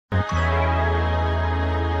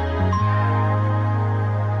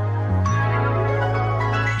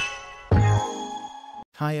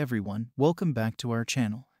Hi everyone, welcome back to our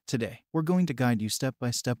channel. Today, we're going to guide you step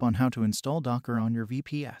by step on how to install Docker on your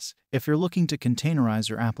VPS. If you're looking to containerize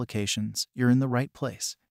your applications, you're in the right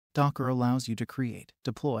place. Docker allows you to create,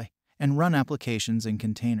 deploy, and run applications in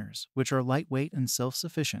containers, which are lightweight and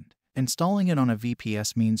self-sufficient. Installing it on a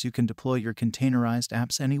VPS means you can deploy your containerized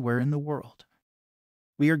apps anywhere in the world.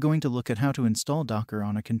 We are going to look at how to install Docker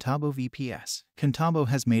on a Kamatera VPS. Kamatera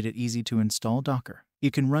has made it easy to install Docker.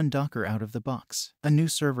 You can run Docker out of the box. A new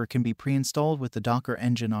server can be pre-installed with the Docker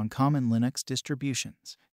engine on common Linux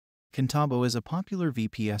distributions. Kamatera is a popular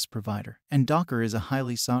VPS provider, and Docker is a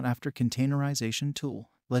highly sought-after containerization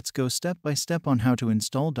tool. Let's go step by step on how to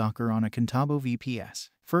install Docker on a Kamatera VPS.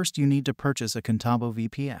 First, you need to purchase a Kamatera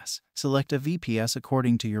VPS. Select a VPS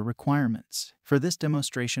according to your requirements. For this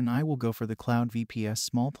demonstration, I will go for the Cloud VPS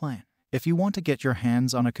small plan. If you want to get your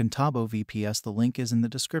hands on a Kamatera VPS, the link is in the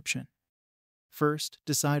description. First,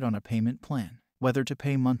 decide on a payment plan, whether to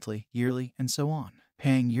pay monthly, yearly, and so on.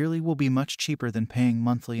 Paying yearly will be much cheaper than paying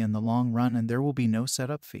monthly in the long run, and there will be no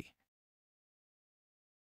setup fee.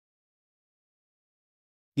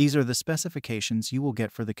 These are the specifications you will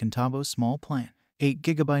get for the Kamatera small plan. 8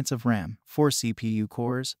 GB of RAM, 4 CPU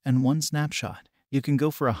cores, and 1 snapshot. You can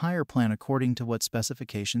go for a higher plan according to what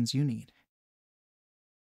specifications you need.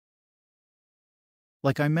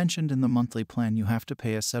 Like I mentioned, in the monthly plan you have to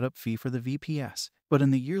pay a setup fee for the VPS, but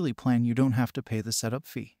in the yearly plan you don't have to pay the setup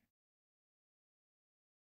fee.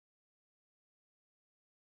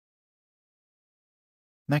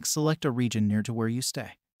 Next, select a region near to where you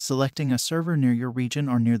stay. Selecting a server near your region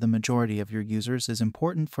or near the majority of your users is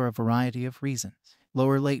important for a variety of reasons.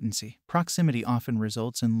 Lower latency. Proximity often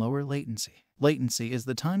results in lower latency. Latency is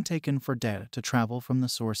the time taken for data to travel from the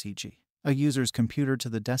source, e.g., a user's computer, to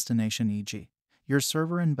the destination, e.g., your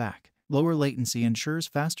server and back. Lower latency ensures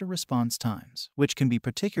faster response times, which can be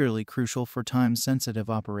particularly crucial for time-sensitive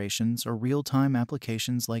operations or real-time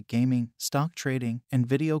applications like gaming, stock trading, and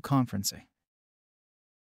video conferencing.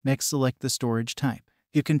 Next, select the storage type.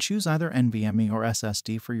 You can choose either NVMe or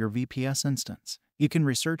SSD for your VPS instance. You can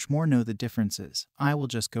research more, know the differences. I will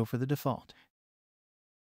just go for the default.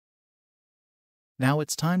 Now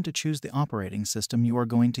it's time to choose the operating system you are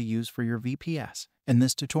going to use for your VPS. In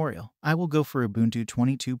this tutorial, I will go for Ubuntu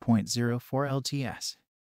 22.04 LTS.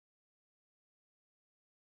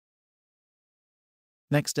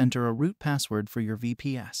 Next, enter a root password for your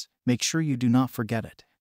VPS. Make sure you do not forget it.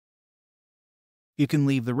 You can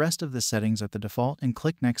leave the rest of the settings at the default and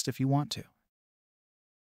click Next if you want to.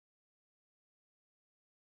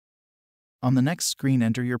 On the next screen,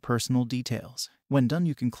 enter your personal details. When done,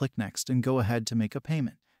 you can click Next and go ahead to make a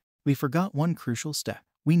payment. We forgot one crucial step.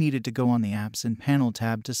 We needed to go on the Apps and Panel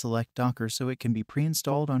tab to select Docker so it can be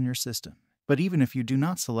pre-installed on your system. But even if you do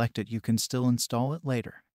not select it, you can still install it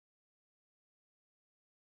later.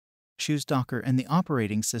 Choose Docker and the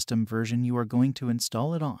operating system version you are going to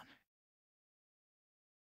install it on.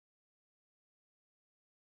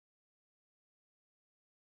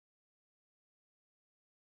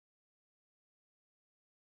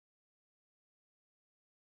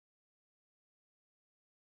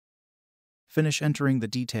 Finish entering the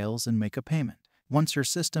details and make a payment. Once your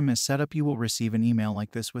system is set up, you will receive an email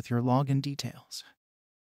like this with your login details.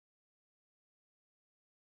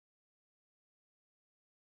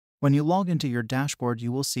 When you log into your dashboard,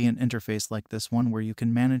 you will see an interface like this one where you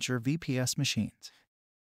can manage your VPS machines.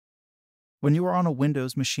 When you are on a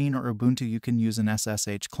Windows machine or Ubuntu, you can use an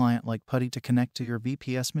SSH client like PuTTY to connect to your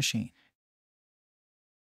VPS machine.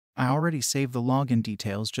 I already saved the login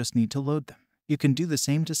details, just need to load them. You can do the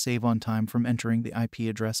same to save on time from entering the IP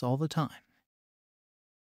address all the time.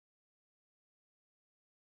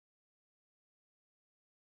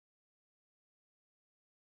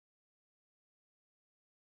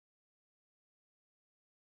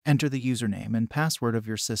 Enter the username and password of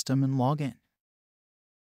your system and log in.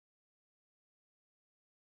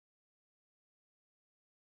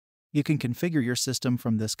 You can configure your system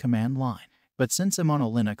from this command line, but since I'm on a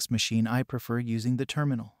Linux machine, I prefer using the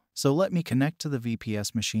terminal. So let me connect to the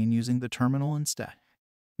VPS machine using the terminal instead.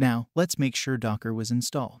 Now, let's make sure Docker was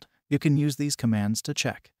installed. You can use these commands to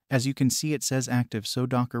check. As you can see, it says active, so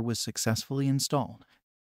Docker was successfully installed.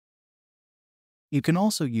 You can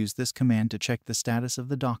also use this command to check the status of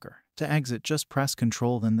the Docker. To exit, just press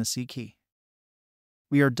Ctrl then the C key.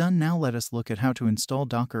 We are done. Now let us look at how to install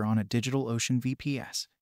Docker on a DigitalOcean VPS.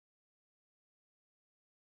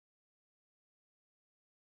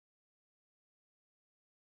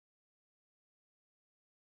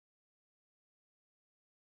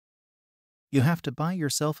 You have to buy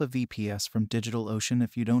yourself a VPS from DigitalOcean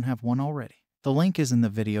if you don't have one already. The link is in the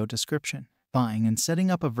video description. Buying and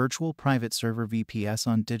setting up a virtual private server VPS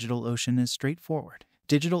on DigitalOcean is straightforward.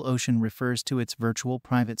 DigitalOcean refers to its virtual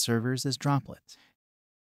private servers as droplets.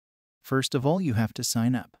 First of all, you have to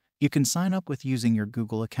sign up. You can sign up with using your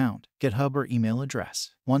Google account, GitHub, or email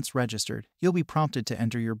address. Once registered, you'll be prompted to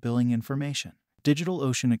enter your billing information.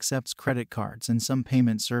 DigitalOcean accepts credit cards and some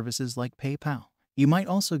payment services like PayPal. You might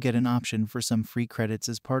also get an option for some free credits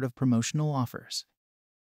as part of promotional offers.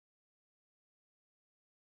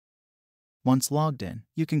 Once logged in,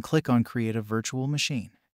 you can click on Create a Virtual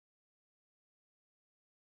Machine.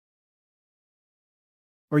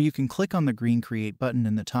 Or you can click on the green Create button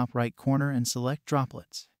in the top right corner and select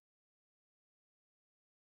Droplets.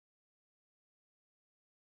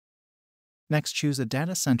 Next, choose a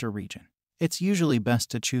data center region. It's usually best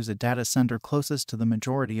to choose a data center closest to the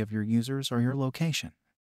majority of your users or your location.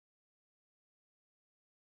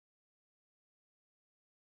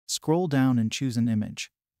 Scroll down and choose an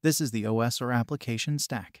image. This is the OS or application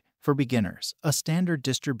stack. For beginners, a standard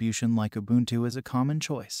distribution like Ubuntu is a common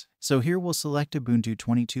choice. So here we'll select Ubuntu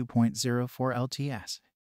 22.04 LTS.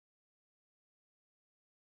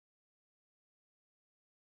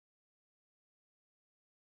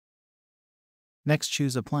 Next,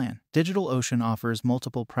 choose a plan. DigitalOcean offers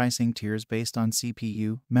multiple pricing tiers based on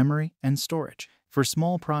CPU, memory, and storage. For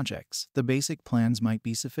small projects, the basic plans might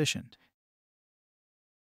be sufficient.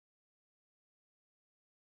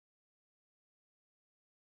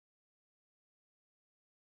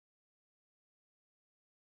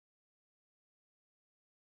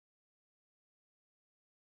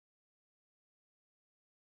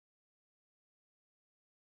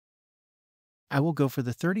 I will go for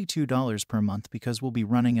the $32 per month because we'll be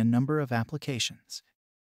running a number of applications.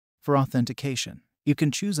 For authentication, you can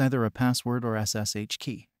choose either a password or SSH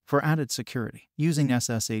key. For added security, using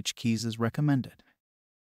SSH keys is recommended.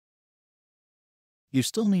 You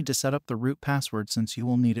still need to set up the root password since you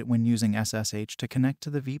will need it when using SSH to connect to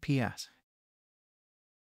the VPS.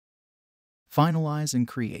 Finalize and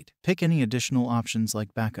create. Pick any additional options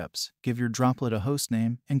like backups, give your droplet a host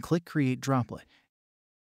name, and click Create Droplet.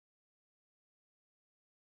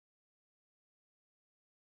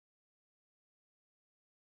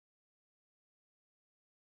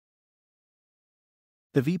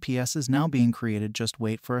 The VPS is now being created, just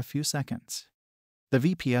wait for a few seconds. The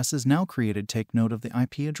VPS is now created. Take note of the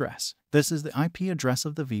IP address. This is the IP address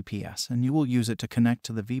of the VPS and you will use it to connect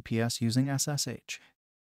to the VPS using SSH.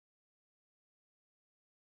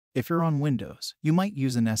 If you're on Windows, you might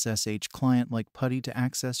use an SSH client like PuTTY to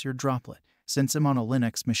access your droplet. Since I'm on a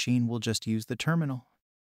Linux machine, we'll just use the terminal.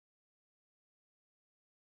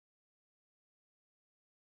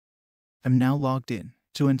 I'm now logged in.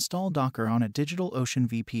 To install Docker on a DigitalOcean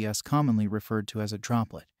VPS, commonly referred to as a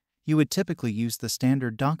droplet, you would typically use the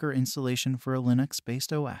standard Docker installation for a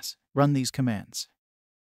Linux-based OS. Run these commands.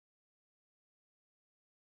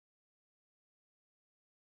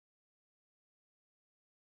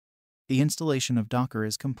 The installation of Docker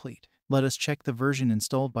is complete. Let us check the version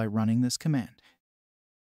installed by running this command.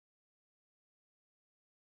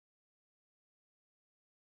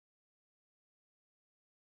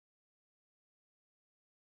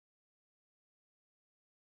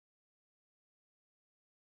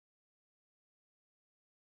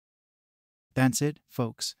 That's it,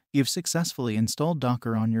 folks. You've successfully installed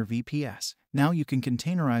Docker on your VPS. Now you can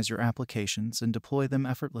containerize your applications and deploy them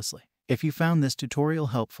effortlessly. If you found this tutorial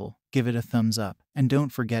helpful, give it a thumbs up and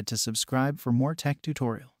don't forget to subscribe for more tech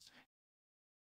tutorials.